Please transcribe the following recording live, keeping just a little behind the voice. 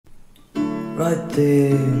right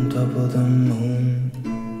there on top of the moon.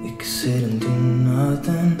 We could sit and do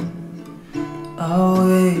nothing. I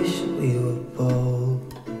wish we were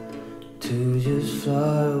bold to just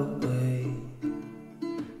fly away.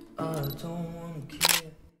 I don't wanna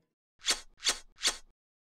care.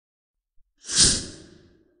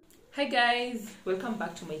 Hi guys, welcome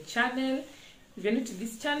back to my channel. If you're new to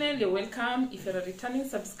this channel, you're welcome. If you're a returning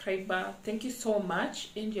subscriber, thank you so much,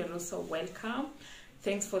 and you're also welcome.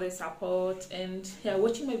 Thanks for the support and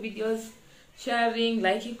watching my videos, sharing,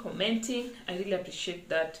 liking, commenting. I really appreciate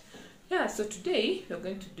that. So today we're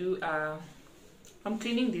going to do I'm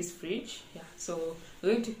cleaning this fridge. So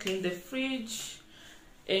we're going to clean the fridge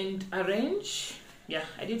and arrange.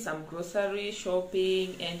 I did some grocery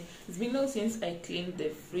shopping and it's been long since I cleaned the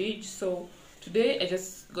fridge, so today I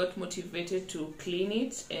just got motivated to clean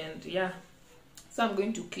it. And so I'm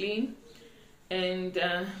going to clean and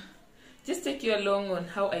just take you along on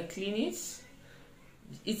how I clean it.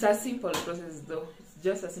 It's a simple process though. It's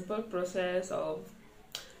just a simple process of,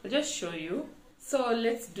 I'll just show you. So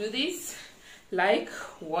let's do this. Like,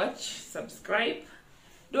 watch, subscribe,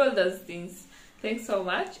 do all those things. Thanks so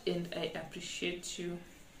much and I appreciate you.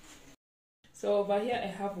 So over here I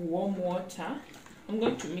have warm water. I'm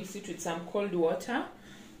going to mix it with some cold water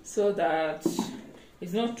so that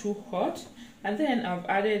it's not too hot. And then I've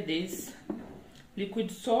added this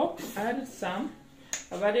liquid soap. I've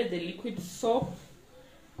added the liquid soap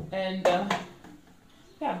and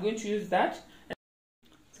I'm going to use that.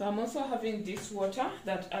 So I'm also having this water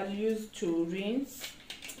that I'll use to rinse.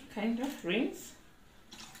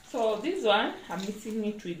 So this one, I'm mixing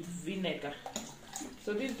it with vinegar.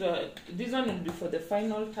 So this one will be for the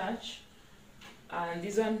final touch, and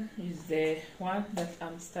this one is the one that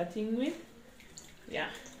I'm starting with.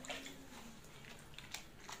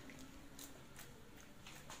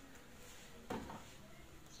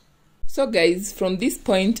 So guys, from this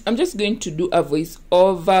point I'm just going to do a voice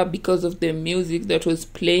over because of the music that was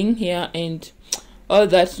playing here and all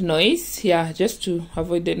that noise, just to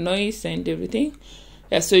avoid the noise and everything.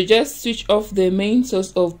 So you just switch off the main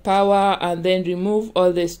source of power and then remove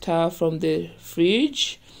all the stuff from the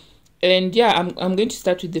fridge. And I'm going to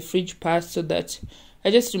start with the fridge part, so that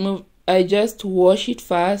I just wash it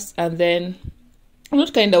first, and then I'm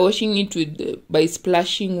not kind of washing it by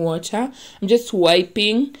splashing water. I'm just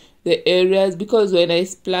wiping the areas, because when I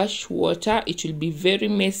splash water it will be very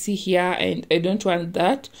messy here and I don't want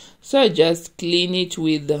that. So I just clean it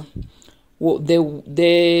with the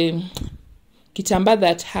kitamba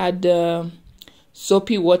that had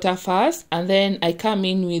soapy water first, and then I come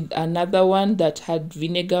in with another one that had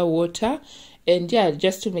vinegar water, and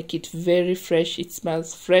just to make it very fresh. It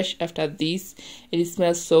smells fresh after this and it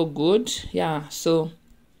smells so good. So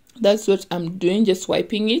that's what I'm doing, just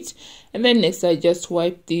wiping it. And then next I just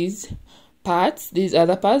wipe these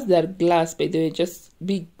other parts that are glass, by the way. Just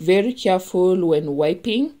be very careful when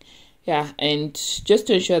wiping, and just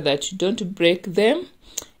to ensure that you don't break them.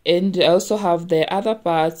 And I also have the other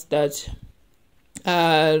parts that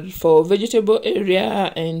are for vegetable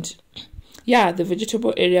area, and the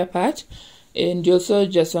vegetable area part. And you also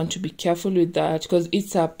just want to be careful with that, because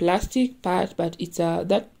it's a plastic part, but it's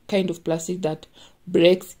that kind of plastic that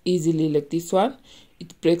breaks easily, like this one.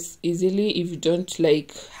 It breaks easily if you don't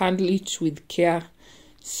handle it with care.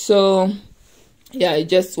 So I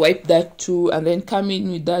just wipe that too, and then come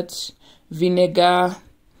in with that vinegar,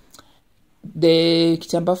 the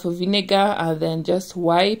kitamba for vinegar, and then just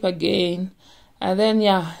wipe again. And then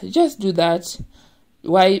just do that.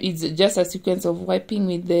 It's just a sequence of wiping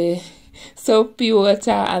with the soapy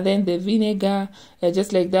water and then the vinegar,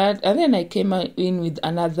 just like that. And then I came in with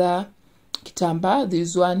another kitamba,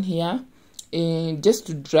 this one here, just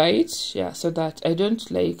to dry it, so that I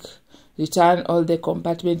don't return all the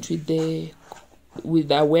compartment with the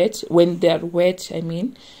wet, when they're wet, I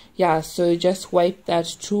mean. So just wipe that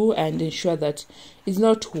too and ensure that it's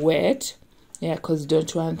not wet, because you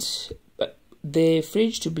don't want the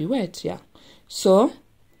fridge to be wet. So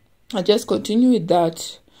I just continue with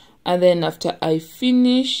that, and then after I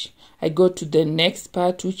finish I go to the next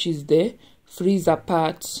part, which is the freezer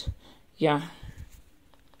part.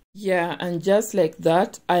 And just like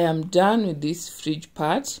that, I am done with this fridge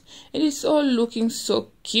part. It is all looking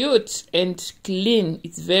so cute and clean.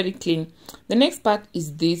 It's very clean. The next part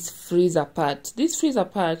is this freezer part. This freezer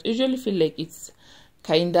part, I usually feel like it's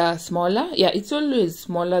kinda smaller. It's always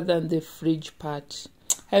smaller than the fridge part.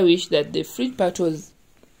 I wish that the fridge part was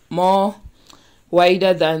more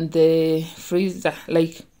wider than the freezer.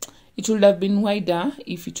 It would have been wider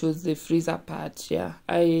if it was the freezer part.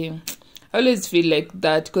 I always feel like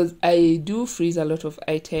that, because I do freeze a lot of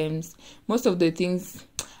items. Most of the things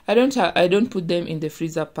I I don't put them in the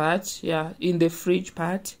freezer part, yeah, in the fridge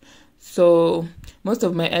part. So most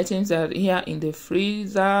of my items are here in the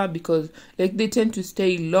freezer because like they tend to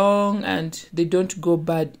stay long and they don't go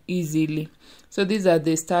bad easily. So these are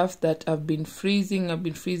the stuff that I've been freezing. I've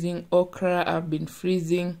been freezing okra, I've been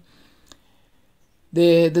freezing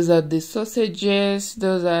those are the sausages,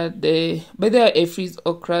 those are the, but they are a freeze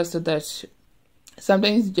okra, so that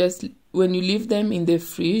sometimes just when you leave them in the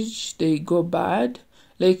fridge they go bad,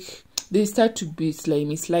 like they start to be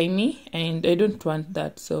slimy, and I don't want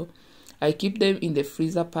that. So I keep them in the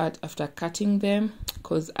freezer part after cutting them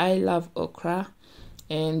because I love okra.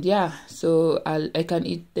 And yeah, so I can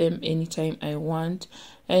eat them anytime I want.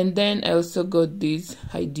 And then I also got this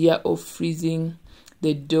idea of freezing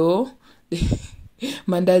the dough,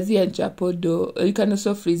 mandazi and chapo dough. You can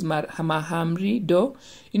also freeze mahamri dough.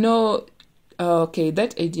 You know, okay,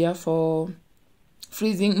 that idea for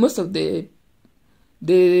freezing most of the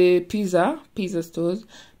pizza stores,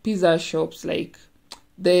 pizza shops, like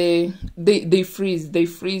they freeze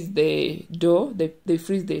the dough, they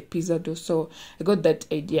freeze the pizza dough. So I got that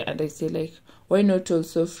idea and I say, like, why not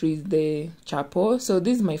also freeze the chapo? So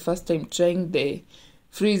this is my first time trying the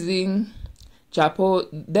freezing chapo.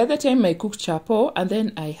 The other time I cooked chapo and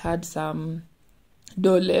then I had some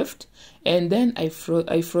dough left, and then I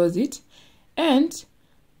froze it, and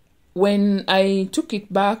when I took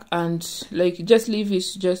it back and like just leave it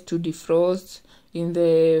just to defrost in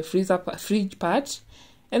the fridge part,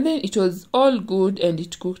 and then it was all good and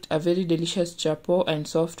it cooked a very delicious chapo and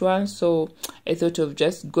soft one. So I thought of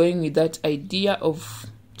just going with that idea of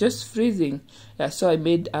just freezing. Yeah, so I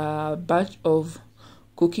made a batch of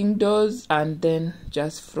cooking doughs and then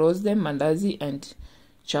just froze them, mandazi and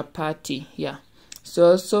chapati. Yeah,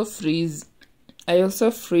 so I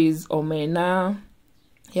also freeze omena.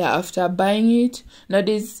 Yeah, after buying it.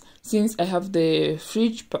 Nowadays, since I have the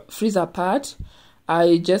freezer part,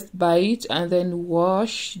 I just buy it and then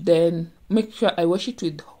wash, then make sure I wash it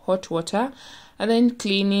with hot water and then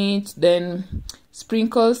clean it, then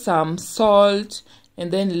sprinkle some salt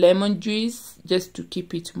and then lemon juice just to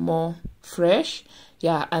keep it more fresh.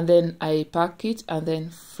 Yeah, and then I pack it and then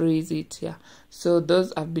freeze it. Yeah, so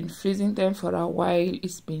those I've been freezing them for a while.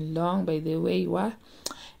 It's been long, by the way.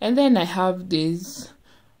 And then I have this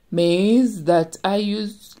maize that I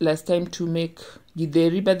used last time to make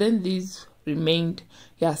githeri, but then these remained.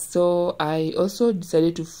 Yeah, so I also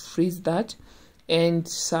decided to freeze that, and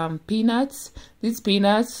some peanuts. These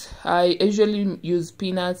peanuts, I usually use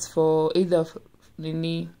peanuts for either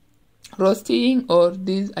roasting, or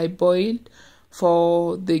these I boiled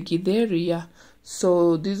for the githeri. Yeah,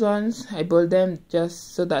 so these ones I boil them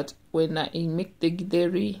just so that when I make the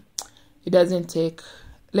githeri, it doesn't take,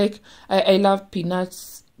 like, I love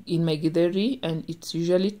peanuts in my githeri and it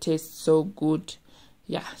usually tastes so good.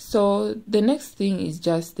 Yeah, so the next thing is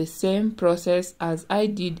just the same process as I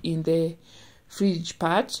did in the fridge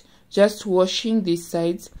part, just washing these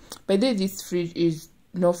sides. By the way, this fridge is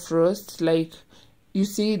no frost, like you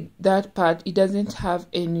see that part, it doesn't have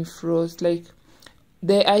any frost. Like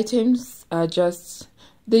the items are just,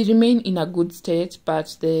 they remain in a good state,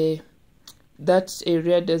 but that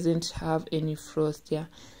area doesn't have any frost. Yeah,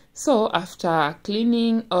 so after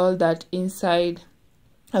cleaning all that inside,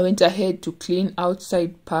 I went ahead to clean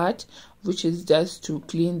outside part, which is just to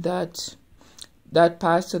clean that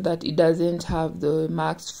part so that it doesn't have the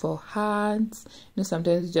marks for hands. You know,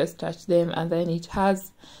 sometimes you just touch them and then it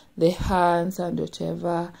has the hands and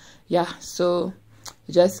whatever. Yeah, so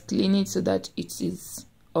just clean it so that it is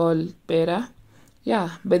all better.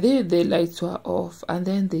 Yeah, but the lights were off and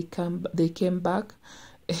then they came back.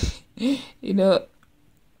 You know,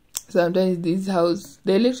 sometimes this house,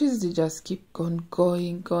 the electricity just keep on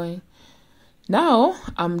going. Now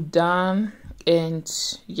I'm done, and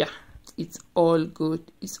yeah, it's all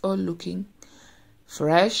good. It's all looking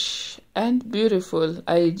fresh and beautiful.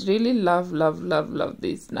 I really love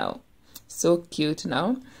this now. So cute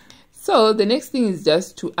now. So the next thing is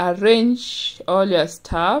just to arrange all your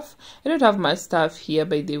stuff. I don't have much stuff here,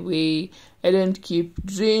 by the way. I don't keep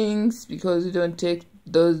drinks because we don't take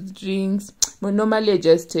those drinks. But normally I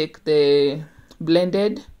just take the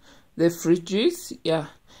blended, the fruit juice. Yeah,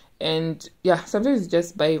 and yeah, sometimes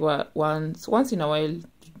just buy once in a while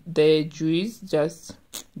the juice, just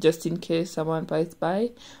in case someone passes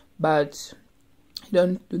by, but I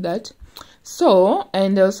don't do that. So,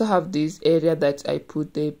 and I also have this area that I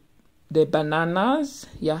put the bananas.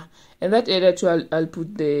 Yeah, and that area too, I'll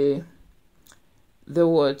put the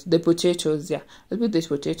potatoes. Yeah, I'll put the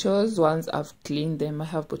potatoes once I've cleaned them. I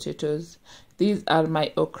have potatoes. These are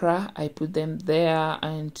my okra. I put them there,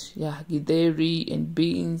 and yeah, githeri and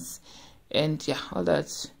beans, and yeah, all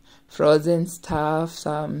that. frozen stuff,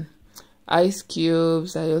 some ice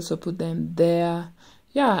cubes. I also put them there.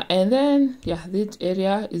 Yeah, and then yeah, this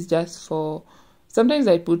area is just for, sometimes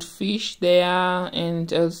I put fish there,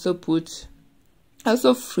 and I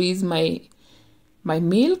also freeze my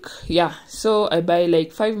milk. Yeah, so I buy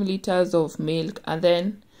like 5 liters of milk, and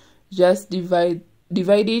then just divide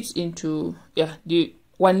it into, yeah, the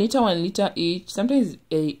 1 liter each. Sometimes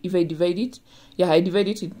if I divide it, yeah, I divide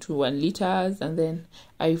it into 1 liters, and then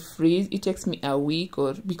I freeze. It takes me a week,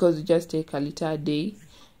 or because it just take a liter a day.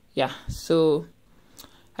 Yeah, so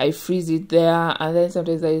I freeze it there, and then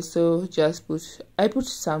sometimes I also just put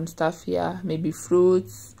some stuff here, maybe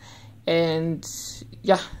fruits, and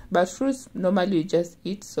yeah, but fruits normally you just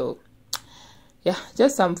eat. So yeah,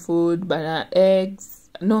 just some food, banana, eggs.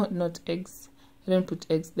 No, not eggs. I don't put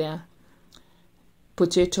eggs there.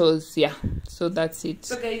 Potatoes. Yeah, so that's it.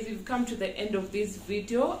 So guys, we've come to the end of this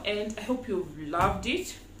video, and I hope you've loved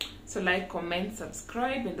it. So like, comment,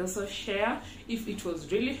 subscribe, and also share if it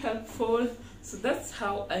was really helpful. So that's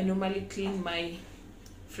how I normally clean my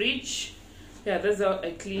fridge. Yeah, that's how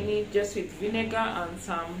I clean it, just with vinegar and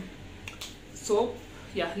some soap.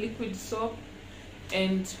 Yeah, liquid soap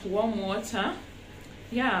and warm water.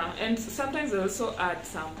 Yeah, and sometimes I also add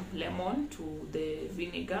some lemon to the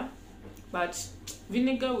vinegar, but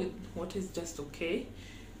vinegar with water is just okay.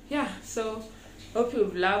 Yeah, so hope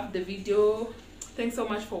you've loved the video. Thanks so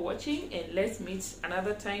much for watching, and let's meet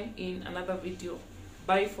another time in another video.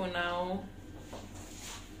 Bye for now.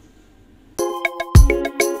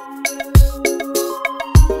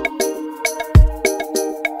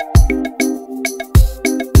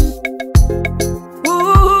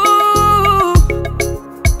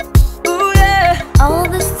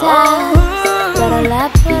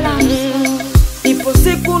 Ipo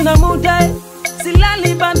siku na muda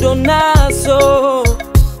silali bado naso,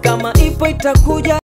 kama ipo itakuja.